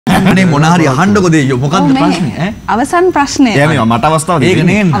අනේ මොන හරි අහන්නකො දෙයියෝ මොකක්ද ප්‍රශ්නේ ඈ අවසන් ප්‍රශ්නේ ඒ මේ මට අවස්ථාවක් ඒක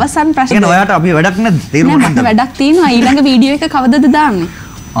නේ අවසන් ප්‍රශ්නේ කියන්නේ ඔයාට අපි වැඩක් නැද්ද තේරුම් ගන්න වැඩක් තියෙනවා ඊළඟ වීඩියෝ එක කවදද දාන්නේ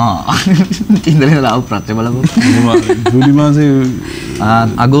ඉන්දරේ ලාව ප්‍රත්‍ය බලමු ජූලි මාසේ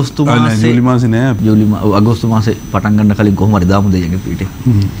අගෝස්තු මාසේ ජූලි මාසේ නෑ අගෝස්තු මාසේ පටන් ගන්න කලින් කොහොම හරි දාමු දෙයගේ පිටේ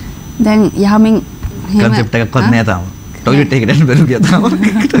දැන් යහමින් කන්සෙප්ට් එකක්වත් නෑ තාම ටොයිලට් එකකට යන්න බැරුව ගියා තාම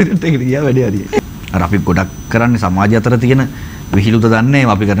ටොයිලට් එකට ගියා වැඩේ හරියි අර අපි ගොඩක් කරන්නේ සමාජය අතර තියෙන විහිළුත දන්නේ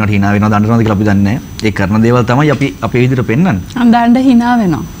අපි කරනට hina වෙනවද අඬනවද කියලා අපි දන්නේ නැහැ ඒ කරන දේවල් තමයි අපි අපේ විදිහට පෙන්වන්නේ අඬන්න hina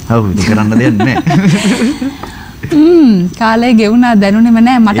වෙනවා ඔව් ඒක කරන්න දෙයක් නැහැ කාලේ ගෙවුනා දැනුනේම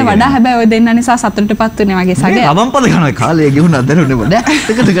නෑ මට වඩා හැබැයි ඔය දෙන්න නිසා සතුටටපත් වෙන්නේ වගේ සගය රබම්පද කරනවා කාලේ ගෙවුනා දැනුනේම නෑ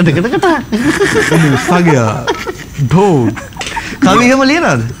ටක සගය ඩෝ කවියම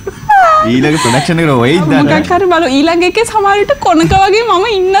ලියනවද ඊළඟ ප්‍රොඩක්ෂන් එකට වෙයිද මොකක් හරි බලු ඊළඟ එකේ සමහරවිට කොනක වගේ මම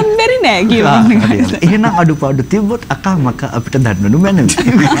ඉන්නත් බැරි නෑ කියලා එහෙනම් අඩුපාඩු තිබ්බොත් අකා මක අපිට දන්නු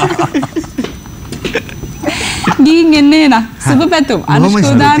මැනවි ගිහින් එන්නේ නා සුබ පැතුම්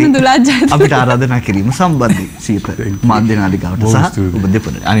අනුෂ්කෝදාන දුලාජ්ජා අපිට ආරාධනා කිරීම සම්බන්ධයි සීත මාධ්‍ය නාලිකාවට සහ ඔබ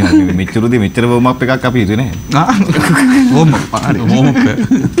දෙපොළ අනිවාර්යයෙන් මෙච්චර වෝමප් එකක් අපි හිතුවේ නැහැ වෝමප් හරි වෝමප්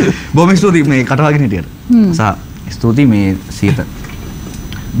බොහොම ස්තුතියි මේ කටවගෙන හිටියට සහ ස්තුතියි මේ සීත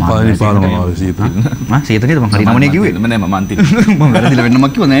සීත නේද මම හරි නමනේ කිව්වේ නෑ මම අන්තිම මම වැරදිලා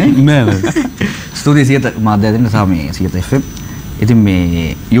වෙන්නමක් කිව්වා නෑ ස්තුතියි සීත මාධ්‍ය දෙන්න සහ මේ සීත FM ඉතින් මේ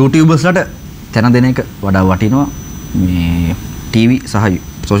YouTubers-ලට තැන දෙන එක වඩා වටිනවා මේ TV සහ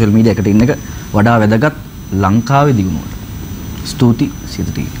සෝෂල් මීඩියා එකට ඉන්න එක වඩා වැදගත් ලංකාවේ දිනුවට ස්තුති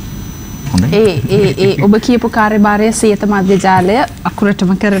සියත TV හොඳයි ඒ ඔබ කියපු කාර්යභාරය සියත මාධ්‍ය ජාලය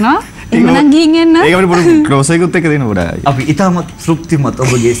අකුරටම කරනවා එහෙනම් ගිහින් එන්න ඒක අපිට පොඩි ක්ලෝස් එකකුත් එක්ක දෙන්න වඩා අපි ඊටමත් තෘප්තිමත්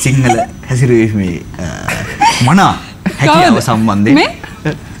ඔබගේ සිංහල හැසිරීමේ මන හැකියාව සම්බන්ධයෙන්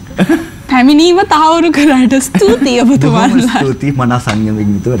පැමිණීම තහවුරු කරාට ස්තුතියි ඔබතුමාලා ස්තුතියි මන සංයමයෙන්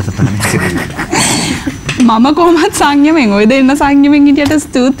යුතුව වැඩසටහන මම කොහොමත් සංයමෙන් ඔය දෙන්න සංයමෙන් හිටියට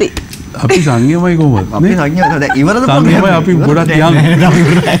ස්තුතියි අපි සංයමයි කොහොමද අපි සංයම දැන් ඉවරද සංයමයි අපි ගොඩක් යන්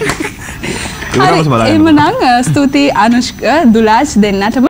එහෙමනම් ස්තුතියි අනුෂ්ක දුලාජ් දෙන්නටම